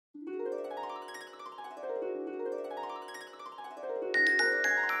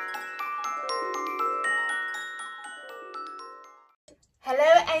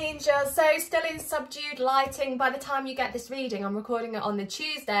angels. So still in subdued lighting. By the time you get this reading, I'm recording it on the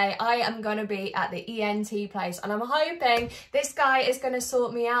Tuesday, I am going to be at the ENT place and I'm hoping this guy is going to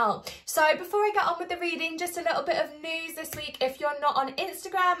sort me out. So before I get on with the reading, just a little bit of news this week. If you're not on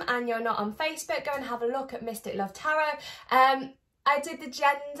Instagram and you're not on Facebook, go and have a look at Mystic Love Tarot. I did the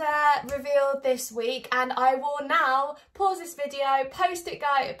gender reveal this week and I will now pause this video, post it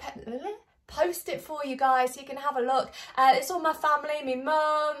for you guys so you can have a look. It's all my family, my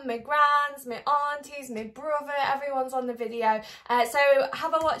mum, my grands, my aunties, my brother, everyone's on the video. So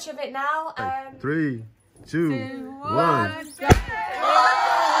have a watch of it now. 3, 2, 1.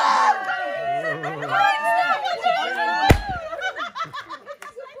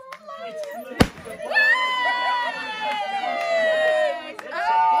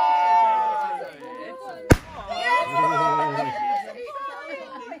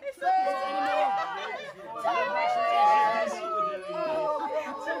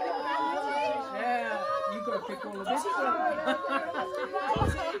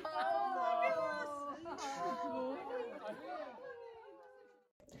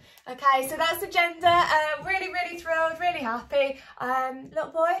 Okay, so that's the gender. Really thrilled, really happy.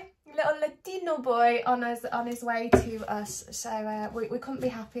 Little boy, little Latino boy on his way to us. So we couldn't be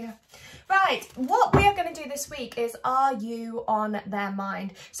happier. Right, what we are going to do this week is Are You on Their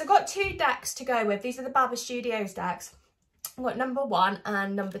Mind? So I've got 2 decks to go with. These are the Baba Studios decks. I've got number 1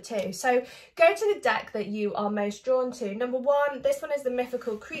 and number 2. So go to the deck that you are most drawn to. Number 1, this one is the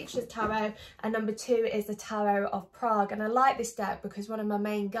Mythical Creatures Tarot, and number 2 is the Tarot of Prague. And I like this deck because one of my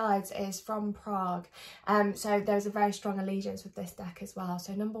main guides is from Prague. So there's a very strong allegiance with this deck as well.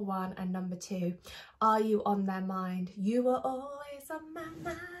 So number 1 and number 2, Are You on Their Mind? You are always on my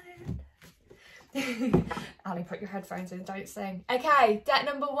mind. Ali, put your headphones in, don't sing. Okay, deck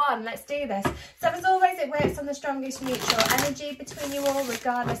number 1, let's do this. So as always, it works on the strongest mutual energy between you all,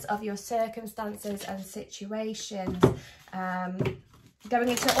 regardless of your circumstances and situations. Going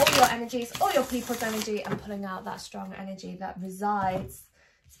into all your energies, all your people's energy, and pulling out that strong energy that resides,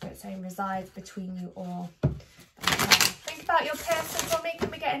 Spirit saying resides between you all. Okay. Think about your person for me. Can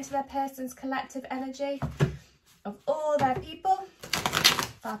we get into their person's collective energy of all their people?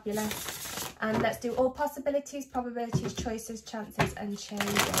 Fabulous. And let's do all possibilities, probabilities, choices, chances, and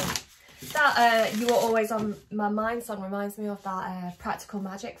changes. That You Are Always on My Mind song reminds me of that Practical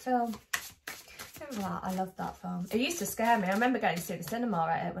Magic film. Remember that? I loved that film. It used to scare me. I remember going to see the cinema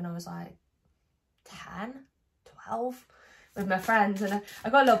at it when I was like 10, 12 with my friends. And I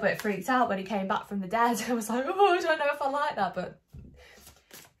got a little bit freaked out when he came back from the dead. I was like, oh, I don't know if I like that. But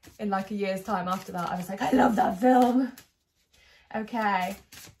in like a year's time after that, I was like, I love that film. Okay.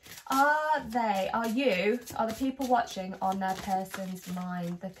 Are the people watching on their person's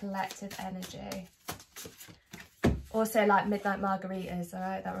mind, the collective energy? Also like Midnight Margaritas,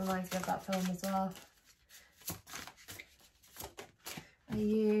 alright? That reminds me of that film as well. Are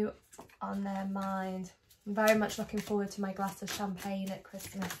you on their mind? I'm very much looking forward to my glass of champagne at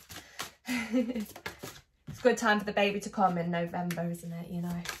Christmas. It's a good time for the baby to come in November, isn't it? You know,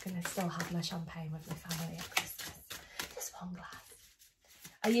 I'm going to still have my champagne with my family at Christmas. Just one glass.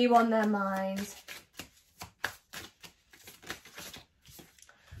 Are you on their mind?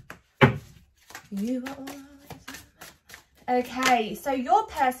 You are always on my mind. Okay, so your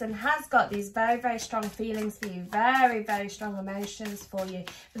person has got these very strong feelings for you, very strong emotions for you,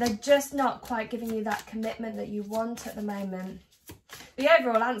 but they're just not quite giving you that commitment that you want at the moment. The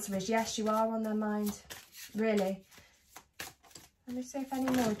overall answer is yes, you are on their mind, really. Let me see if any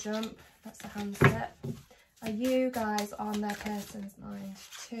more jump. That's the hand set. Are you guys on their person's mind?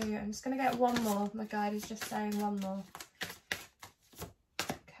 2. I'm just going to get one more. My guide is just saying one more.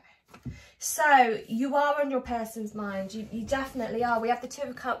 Okay. So, you are on your person's mind. You definitely are. We have the 2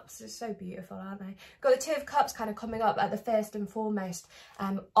 of Cups. They're so beautiful, aren't they? Got the 2 of Cups kind of coming up at the first and foremost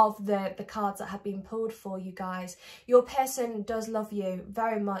of the cards that have been pulled for you guys. Your person does love you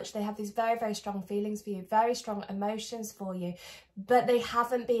very much. They have these very strong feelings for you, very strong emotions for you, but they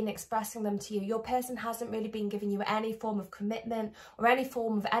haven't been expressing them to you. Your person hasn't really been giving you any form of commitment or any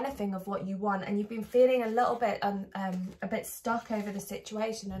form of anything of what you want, and you've been feeling a little bit a bit stuck over the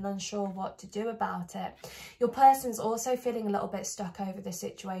situation and unsure what to do about it. Your person's also feeling a little bit stuck over the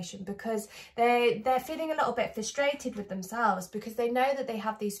situation because they're feeling a little bit frustrated with themselves because they know that they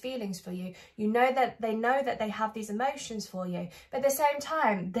have these feelings for you. They know that they have these emotions for you, but at the same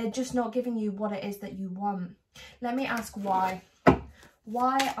time they're just not giving you what it is that you want. Let me ask why.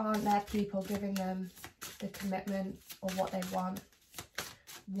 Why aren't there people giving them the commitment or what they want?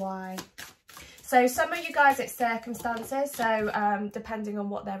 Why? So some of you guys, it's circumstances. So depending on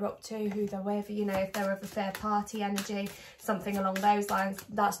what they're up to, who they're with, you know, if they're of a third party energy, something along those lines,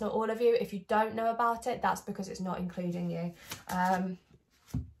 that's not all of you. If you don't know about it, that's because it's not including you.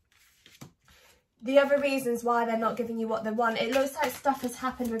 The other reasons why they're not giving you what they want, it looks like stuff has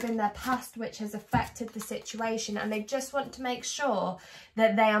happened within their past which has affected the situation, and they just want to make sure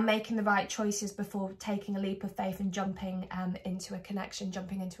that they are making the right choices before taking a leap of faith and jumping into a connection,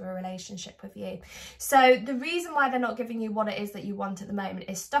 jumping into a relationship with you. So the reason why they're not giving you what it is that you want at the moment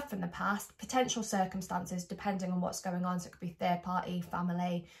is stuff from the past, potential circumstances depending on what's going on. So it could be third party,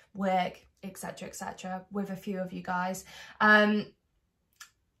 family, work, etc., with a few of you guys.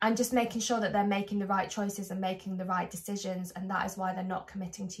 And just making sure that they're making the right choices and making the right decisions, and that is why they're not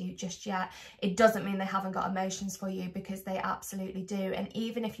committing to you just yet. It doesn't mean they haven't got emotions for you, because they absolutely do. And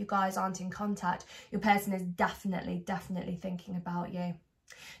even if you guys aren't in contact, your person is definitely thinking about you.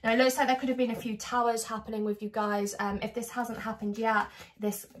 Now, it looks like there could have been a few towers happening with you guys. If this hasn't happened yet,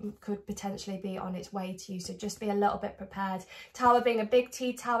 this could potentially be on its way to you. So just be a little bit prepared. Tower being a big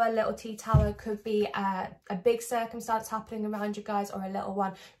T tower, little T tower could be a big circumstance happening around you guys, or a little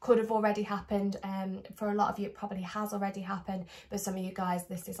one could have already happened. For a lot of you, it probably has already happened. But some of you guys,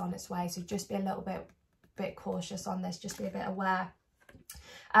 this is on its way. So just be a little bit cautious on this. Just be a bit aware.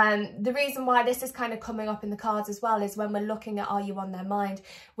 The reason why this is kind of coming up in the cards as well is when we're looking at, are you on their mind?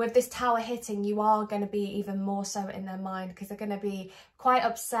 With this tower hitting, you are going to be even more so in their mind, because they're going to be quite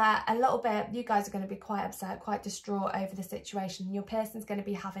upset a little bit. You guys are going to be quite upset, quite distraught over the situation. Your person's going to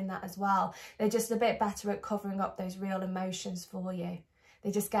be having that as well. They're just a bit better at covering up those real emotions for you. They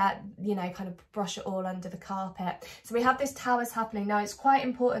just get, you know, kind of brush it all under the carpet. So we have this towers happening. Now, it's quite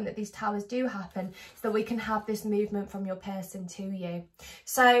important that these towers do happen so that we can have this movement from your person to you.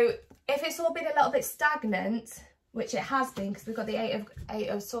 So if it's all been a little bit stagnant, which it has been, because we've got the eight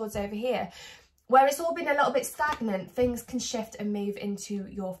of swords over here, where it's all been a little bit stagnant, things can shift and move into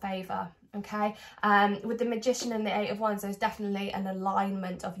your favour. Okay, with the magician and the eight of wands, there's definitely an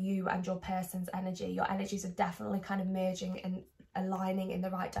alignment of you and your person's energy. Your energies are definitely kind of merging and aligning in the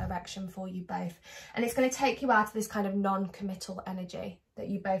right direction for you both, and it's going to take you out of this kind of non-committal energy that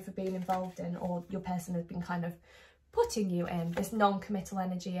you both have been involved in, or your person has been kind of putting you in, this non-committal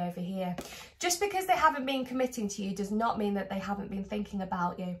energy over here. Just because they haven't been committing to you does not mean that they haven't been thinking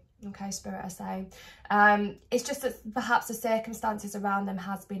about you. Okay, Spirit are saying it's just that perhaps the circumstances around them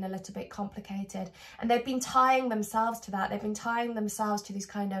has been a little bit complicated, and they've been tying themselves to that. They've been tying themselves to these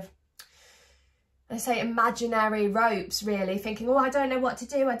kind of, let's say, imaginary ropes, really, thinking, oh, I don't know what to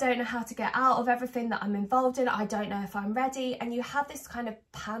do. I don't know how to get out of everything that I'm involved in. I don't know if I'm ready. And you have this kind of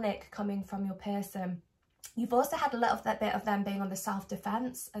panic coming from your person. You've also had a little bit of them being on the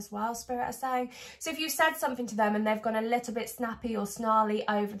self-defense as well, Spirit are saying. So if you said something to them and they've gone a little bit snappy or snarly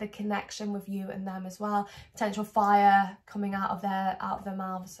over the connection with you and them as well, potential fire coming out of their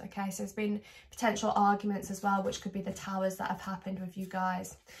mouths. Okay, so there's been potential arguments as well, which could be the towers that have happened with you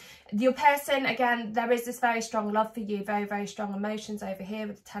guys. Your person, again, there is this very strong love for you, very strong emotions over here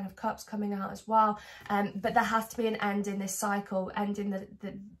with the Ten of Cups coming out as well. But there has to be an end in this cycle, end in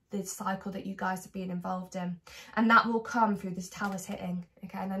the cycle that you guys have been involved in, and that will come through this towers hitting.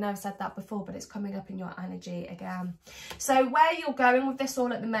 Okay, and I know I've said that before, but it's coming up in your energy again. So where you're going with this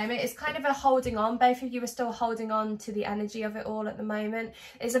all at the moment is kind of a holding on. Both of you are still holding on to the energy of it all at the moment.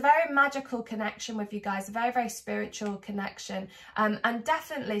 It's a very magical connection with you guys, a very spiritual connection, and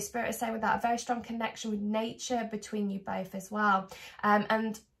definitely Spirit is saying with that, a very strong connection with nature between you both as well.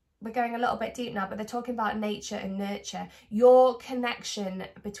 And we're going a little bit deep now, but they're talking about nature and nurture. Your connection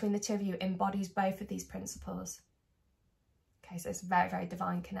between the two of you embodies both of these principles. Okay, so it's a very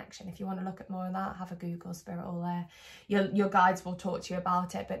divine connection. If you want to look at more of that, have a Google, Spirit all there. Your guides will talk to you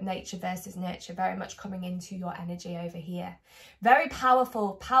about it, but nature versus nurture, very much coming into your energy over here. Very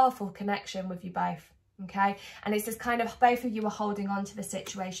powerful connection with you both. Okay, and it's this kind of, both of you are holding on to the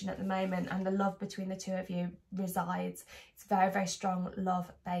situation at the moment, and the love between the two of you resides. It's very strong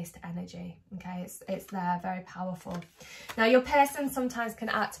love-based energy. Okay, it's there, very powerful. Now, your person sometimes can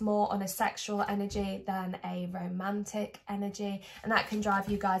act more on a sexual energy than a romantic energy, and that can drive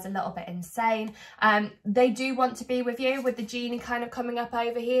you guys a little bit insane. They do want to be with you, with the genie kind of coming up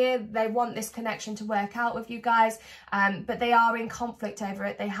over here. They want this connection to work out with you guys, but they are in conflict over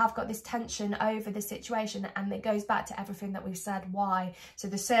it. They have got this tension over the situation, and it goes back to everything that we've said. Why? So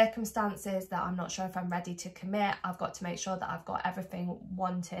the circumstances that I'm not sure if I'm ready to commit. I've got to make sure that I've got everything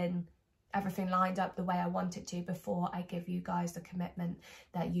lined up the way I want it to before I give you guys the commitment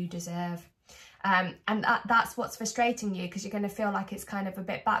that you deserve. And that's what's frustrating you, because you're going to feel like it's kind of a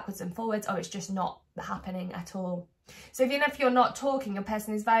bit backwards and forwards, or it's just not happening at all. So even if you're not talking, a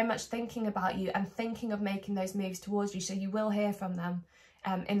person is very much thinking about you and thinking of making those moves towards you. So you will hear from them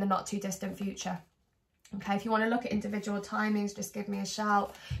in the not too distant future. Okay, if you want to look at individual timings, just give me a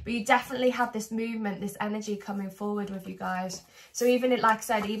shout. But you definitely have this movement, this energy coming forward with you guys. So even, like I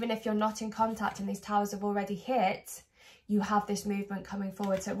said, even if you're not in contact and these towers have already hit, you have this movement coming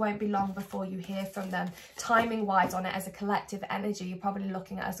forward. So it won't be long before you hear from them. Timing wise on it as a collective energy, you're probably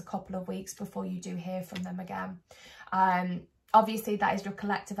looking at as a couple of weeks before you do hear from them again. Obviously, that is your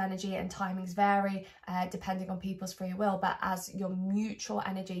collective energy, and timings vary depending on people's free will. But as your mutual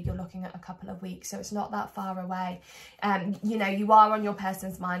energy, you're looking at a couple of weeks. So it's not that far away. You know, you are on your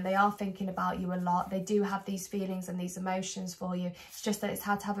person's mind. They are thinking about you a lot. They do have these feelings and these emotions for you. It's just that it's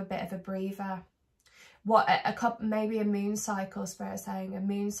had to have a bit of a breather. What a couple, maybe a moon cycle, Spirit saying a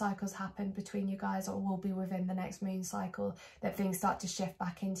moon cycle's happened between you guys, or will be within the next moon cycle, that things start to shift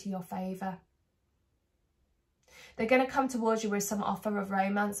back into your favour. They're going to come towards you with some offer of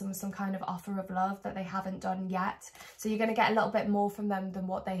romance and with some kind of offer of love that they haven't done yet. So you're going to get a little bit more from them than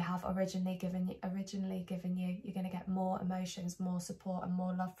what they have originally given you. You're going to get more emotions, more support and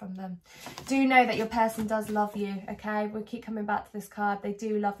more love from them. Do know that your person does love you, okay? We'll keep coming back to this card. They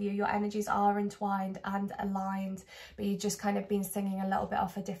do love you. Your energies are entwined and aligned, but you've just kind of been singing a little bit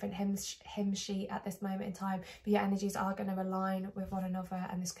off a different hymn sheet at this moment in time. But your energies are going to align with one another,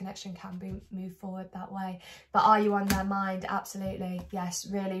 and this connection can be moved forward that way. But are you on their mind? Absolutely, yes,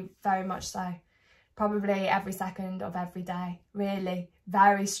 really, very much so. Probably every second of every day. Really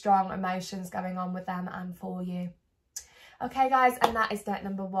very strong emotions going on with them and for you. Okay guys, and that is deck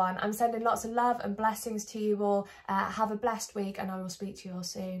number 1. I'm sending lots of love and blessings to you all. Have a blessed week, and I will speak to you all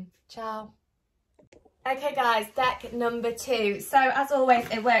soon. Ciao. Okay guys, deck number 2. So as always,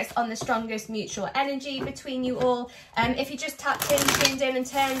 it works on the strongest mutual energy between you all. If you just tapped in, tuned in and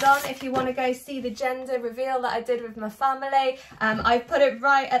turned on, if you want to go see the gender reveal that I did with my family, I put it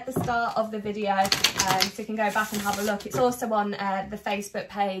right at the start of the video, so you can go back and have a look. It's also on the Facebook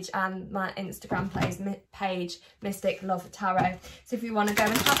page and my Instagram page, Mystic Love Tarot. So if you want to go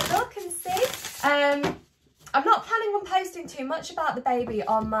and have a look and see. I'm not planning on posting too much about the baby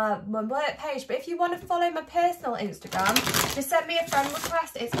on my work page, but if you want to follow my personal Instagram, just send me a friend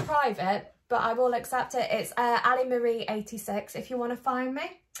request. It's private, but I will accept it. It's AliMarie86 if you want to find me.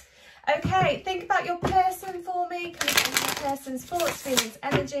 Okay, think about your person for me. Can you think of your person's thoughts, feelings,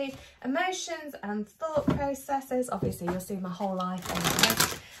 energy, emotions and thought processes? Obviously, you'll see my whole life on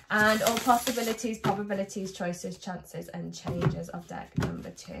this. And all possibilities, probabilities, choices, chances and changes of deck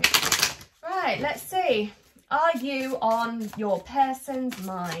number 2. Right, let's see. Are you on your person's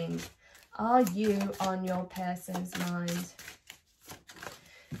mind? Are you on your person's mind?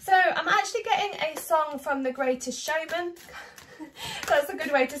 So I'm actually getting a song from The Greatest Showman. That's a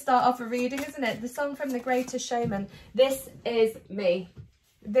good way to start off a reading, isn't it? The song from The Greatest Showman. This is me.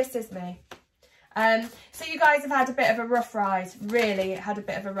 This is me. So you guys have had a bit of a rough ride. Really had a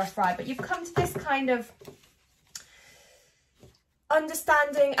bit of a rough ride. But you've come to this kind of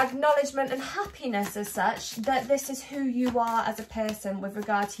understanding, acknowledgement and happiness as such, that this is who you are as a person with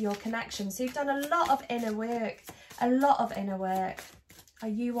regard to your connection. So you've done a lot of inner work, a lot of inner work. Are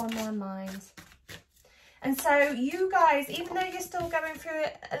you on their mind? And so you guys, even though you're still going through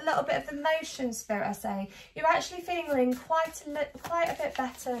a little bit of the motion, Spirit are saying, you're actually feeling quite a bit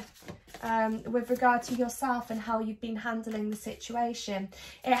better with regard to yourself and how you've been handling the situation.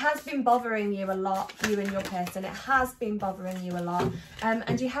 It has been bothering you a lot, you and your person. It has been bothering you a lot.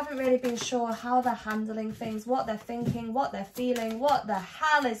 And you haven't really been sure how they're handling things, what they're thinking, what they're feeling, what the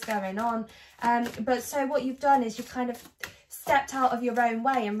hell is going on. But so what you've done is you've kind of stepped out of your own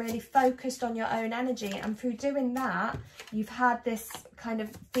way and really focused on your own energy, and through doing that you've had this kind of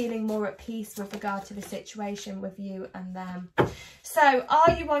feeling more at peace with regard to the situation with you and them. So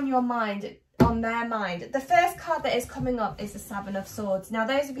are you on your mind, on their mind? The first card that is coming up is the 7 of Swords. Now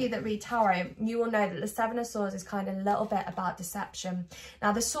those of you that read tarot, you will know that the 7 of Swords is kind of a little bit about deception.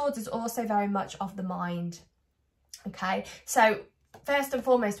 Now the Swords is also very much of the mind. Okay, so first and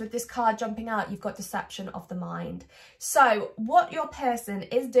foremost, with this card jumping out, you've got deception of the mind. So what your person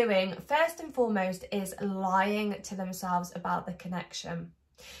is doing, first and foremost, is lying to themselves about the connection.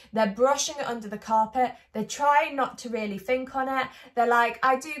 They're brushing it under the carpet. They're trying not to really think on it. They're like,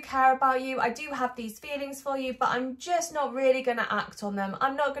 I do care about you. I do have these feelings for you, but I'm just not really going to act on them.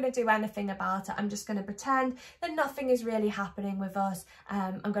 I'm not going to do anything about it. I'm just going to pretend that nothing is really happening with us.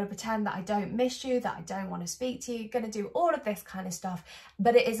 I'm going to pretend that I don't miss you, that I don't want to speak to you. Going to do all of this kind of stuff.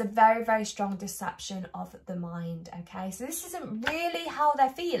 But it is a very, very strong deception of the mind. Okay, so this isn't really how they're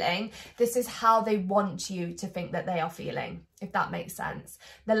feeling. This is how they want you to think that they are feeling. if that makes sense.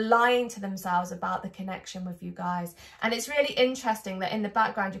 They're lying to themselves about the connection with you guys. And it's really interesting that in the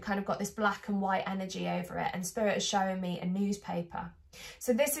background, you've kind of got this black and white energy over it, and Spirit is showing me a newspaper.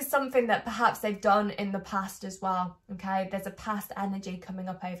 So this is something that perhaps they've done in the past as well, okay? There's a past energy coming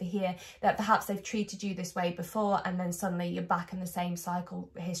up over here that perhaps they've treated you this way before, and then suddenly you're back in the same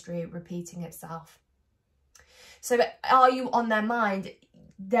cycle, history repeating itself. So are you on their mind?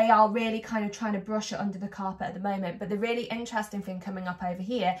 They are really kind of trying to brush it under the carpet at the moment. But the really interesting thing coming up over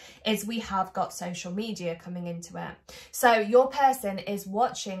here is we have got social media coming into it. So your person is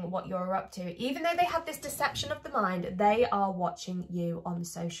watching what you're up to. Even though they have this deception of the mind, they are watching you on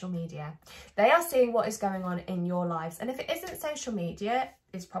social media. They are seeing what is going on in your lives. And if it isn't social media,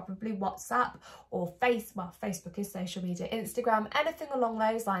 it's probably WhatsApp or Facebook is social media, Instagram, anything along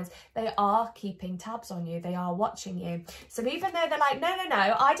those lines. They are keeping tabs on you. They are watching you. So even though they're like, no,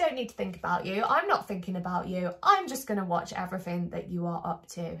 I don't need to think about you. I'm not thinking about you. I'm just going to watch everything that you are up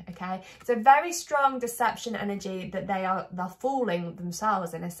to, okay? So very strong deception energy that they're fooling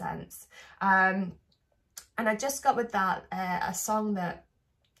themselves in a sense. And I just got with that a song that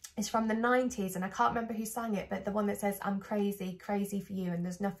is from the 90s, and I can't remember who sang it, but the one that says, I'm crazy, crazy for you, and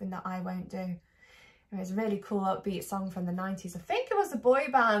there's nothing that I won't do. It was a really cool upbeat song from the 90s. I think it was a boy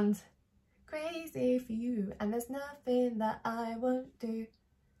band. Crazy for you, and there's nothing that I won't do.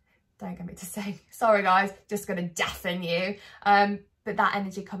 Don't get me to sing. Sorry guys, just gonna deafen you. But that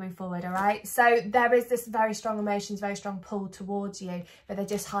energy coming forward, all right? So there is this very strong emotions, very strong pull towards you, but they're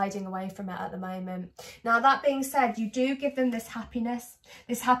just hiding away from it at the moment. Now, that being said, you do give them this happiness.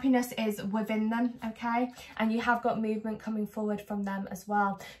 This happiness is within them, okay? And you have got movement coming forward from them as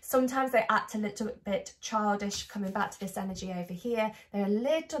well. Sometimes they act a little bit childish, coming back to this energy over here. They're a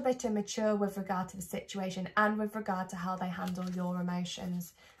little bit immature with regard to the situation and with regard to how they handle your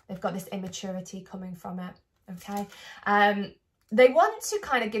emotions. They've got this immaturity coming from it, okay? They want to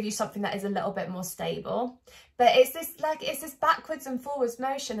kind of give you something that is a little bit more stable, but it's this backwards and forwards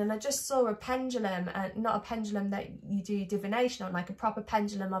motion. And I just saw a pendulum, not a pendulum that you do divination on, like a proper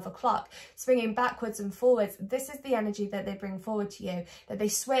pendulum of a clock, swinging backwards and forwards. This is the energy that they bring forward to you, that they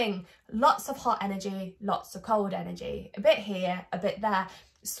swing lots of hot energy, lots of cold energy, a bit here, a bit there,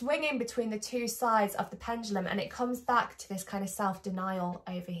 swinging between the two sides of the pendulum, and it comes back to this kind of self-denial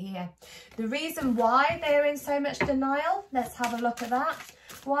over here. The reason why they're in so much denial, let's have a look at that.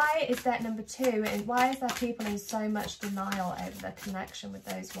 Why is that number 2, and why is there people in so much denial over their connection with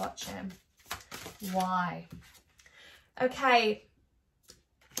those watching? Why? Okay,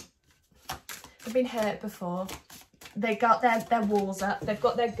 they've been hurt before. They got their walls up, they've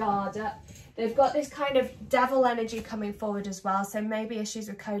got their guard up. They've got this kind of devil energy coming forward as well. So maybe issues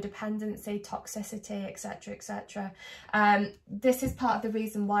with codependency, toxicity, etc., etc. This is part of the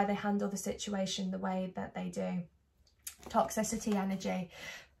reason why they handle the situation the way that they do. Toxicity energy.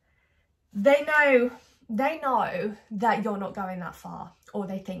 They know that you're not going that far, or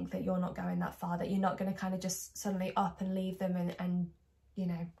they think that you're not going that far, that you're not going to kind of just suddenly up and leave them and you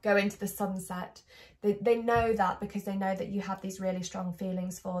know, go into the sunset. They know that because they know that you have these really strong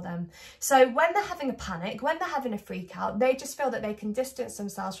feelings for them. So when they're having a panic, when they're having a freak out, they just feel that they can distance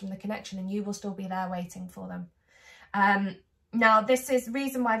themselves from the connection, and you will still be there waiting for them. Now, this is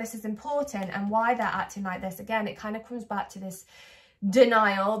reason why this is important and why they're acting like this. Again, it kind of comes back to this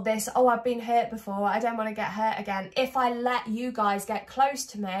denial, this, oh, I've been hurt before, I don't want to get hurt again. If I let you guys get close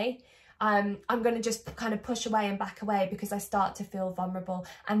to me, I'm going to just kind of push away and back away because I start to feel vulnerable.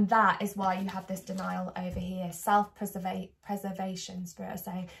 And that is why you have this denial over here. Self-preservation, Spirit is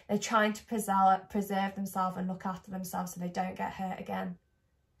saying. They're trying to preserve themselves and look after themselves so they don't get hurt again.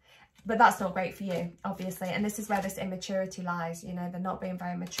 But that's not great for you, obviously. And this is where this immaturity lies. You know, they're not being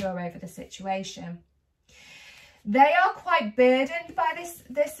very mature over the situation. They are quite burdened by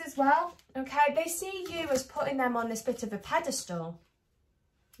this as well, okay? They see you as putting them on this bit of a pedestal.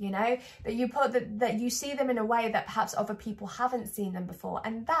 You know, that you see them in a way that perhaps other people haven't seen them before.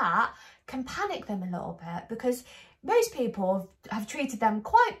 And that can panic them a little bit because most people have treated them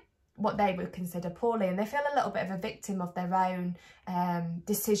quite what they would consider poorly, and they feel a little bit of a victim of their own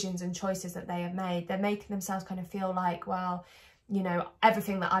decisions and choices that they have made. They're making themselves kind of feel like, well, you know,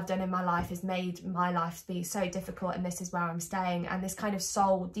 everything that I've done in my life has made my life be so difficult, and this is where I'm staying. And this kind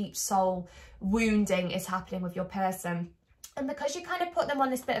of deep soul wounding is happening with your person. And because you kind of put them on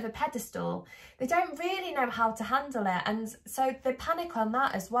this bit of a pedestal, they don't really know how to handle it. And so they panic on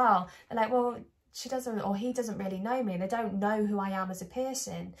that as well. They're like, well, she doesn't, or he doesn't really know me. They don't know who I am as a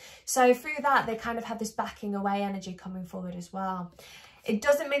person. So through that, they kind of have this backing away energy coming forward as well. It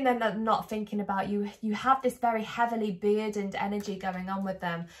doesn't mean they're not thinking about you. You have this very heavily burdened energy going on with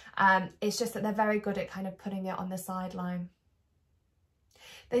them. It's just that they're very good at kind of putting it on the sideline.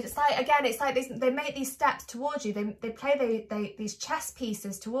 It's like, again, it's like they make these steps towards you. They play these chess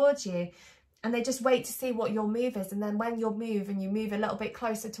pieces towards you, and they just wait to see what your move is. And then when you move and you move a little bit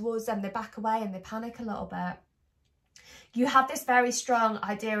closer towards them, they back away and they panic a little bit. You have this very strong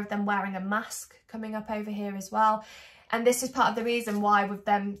idea of them wearing a mask coming up over here as well. And this is part of the reason why with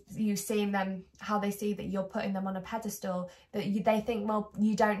them, you seeing them, how they see that you're putting them on a pedestal, that they think, well,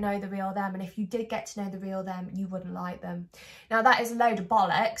 you don't know the real them. And if you did get to know the real them, you wouldn't like them. Now, that is a load of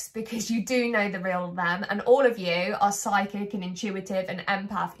bollocks, because you do know the real them. And all of you are psychic and intuitive and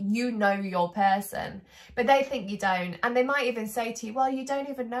empath. You know your person, but they think you don't. And they might even say to you, well, you don't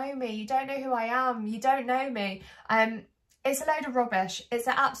even know me. You don't know who I am. You don't know me. It's a load of rubbish. It's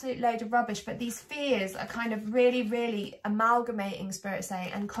an absolute load of rubbish. But these fears are kind of really, really amalgamating, Spirit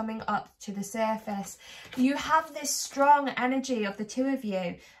saying, and coming up to the surface. You have this strong energy of the two of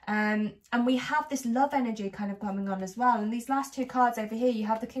you. And we have this love energy kind of coming on as well. And these last two cards over here, you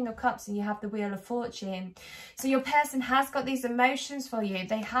have the King of Cups and you have the Wheel of Fortune. So your person has got these emotions for you.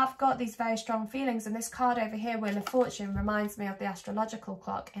 They have got these very strong feelings. And this card over here, Wheel of Fortune, reminds me of the astrological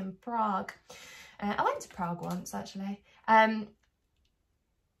clock in Prague. I went to Prague once, actually.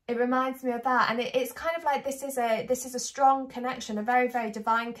 It reminds me of that, and it's kind of like this is a strong connection, a very, very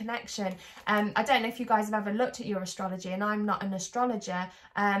divine connection. I don't know if you guys have ever looked at your astrology, and I'm not an astrologer,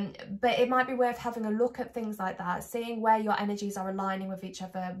 but it might be worth having a look at things like that, seeing where your energies are aligning with each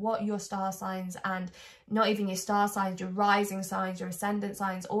other, what your star signs, and not even your star signs, your rising signs, your ascendant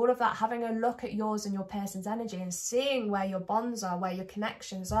signs, all of that, having a look at yours and your person's energy and seeing where your bonds are, where your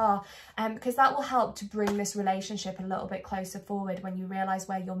connections are, because that will help to bring this relationship a little bit closer forward when you realise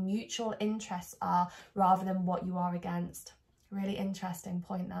where your mutual interests are rather than what you are against. Really interesting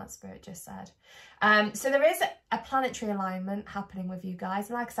point that Spirit just said. So there is a planetary alignment happening with you guys.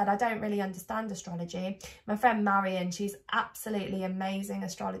 And like I said, I don't really understand astrology. My friend Marion, she's absolutely amazing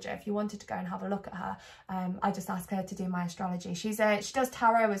astrologer. If you wanted to go and have a look at her, I just asked her to do my astrology. She does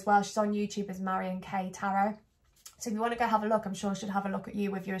tarot as well. She's on YouTube as Marion K Tarot. So if you want to go have a look, I'm sure she'd have a look at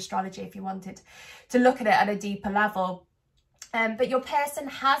you with your astrology if you wanted to look at it at a deeper level. But your person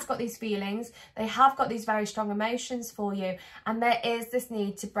has got these feelings, they have got these very strong emotions for you, and there is this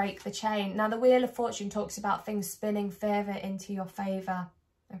need to break the chain. Now, the Wheel of Fortune talks about things spinning further into your favour,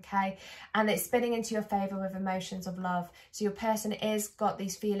 okay? And it's spinning into your favour with emotions of love. So your person is got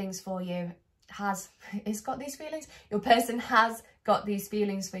these feelings for you, got these feelings? Your person has got these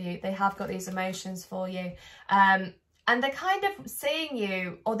feelings for you, they have got these emotions for you. And they're kind of seeing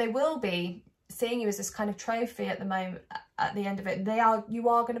you, or they will be seeing you as this kind of trophy at the moment. At the end of it, you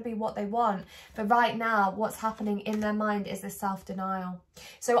are going to be what they want, but right now what's happening in their mind is this self-denial.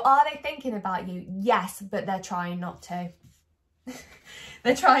 So are they thinking about you? Yes, but they're trying not to.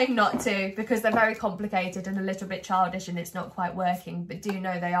 They're trying not to, because they're very complicated and a little bit childish and it's not quite working. But do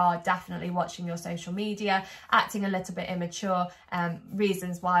know they are definitely watching your social media, acting a little bit immature,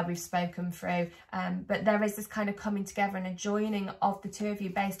 reasons why we've spoken through. But there is this kind of coming together and a joining of the two of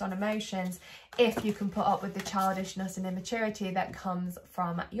you based on emotions, if you can put up with the childishness and immaturity that comes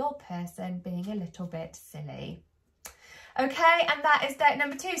from your person being a little bit silly. Okay, and that is deck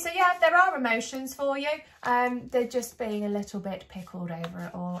number 2. So yeah, there are emotions for you. They're just being a little bit pickled over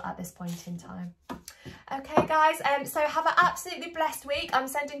it all at this point in time. Okay, guys, so have an absolutely blessed week. I'm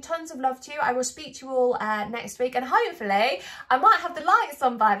sending tons of love to you. I will speak to you all next week, and hopefully I might have the lights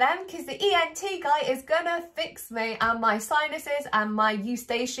on by then, because the ENT guy is gonna fix me and my sinuses and my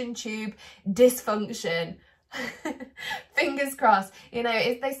eustachian tube dysfunction. Fingers crossed. You know,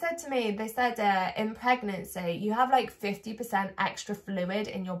 they said to me, in pregnancy you have like 50% extra fluid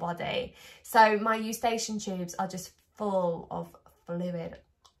in your body, so my eustachian tubes are just full of fluid.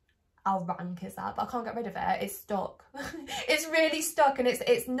 How rank is that? But I can't get rid of it. It's stuck. It's really stuck, and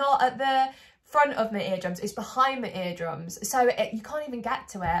it's not at the front of my eardrums, it's behind my eardrums, so you can't even get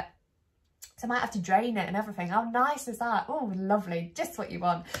to it. So I might have to drain it and everything. How nice is that? Oh, lovely. Just what you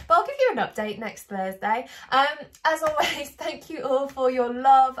want. But I'll give you an update next Thursday. As always, thank you all for your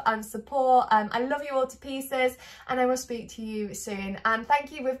love and support. I love you all to pieces, and I will speak to you soon. And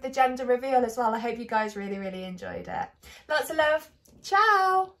thank you with the gender reveal as well. I hope you guys really, really enjoyed it. Lots of love.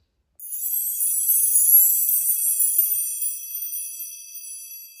 Ciao.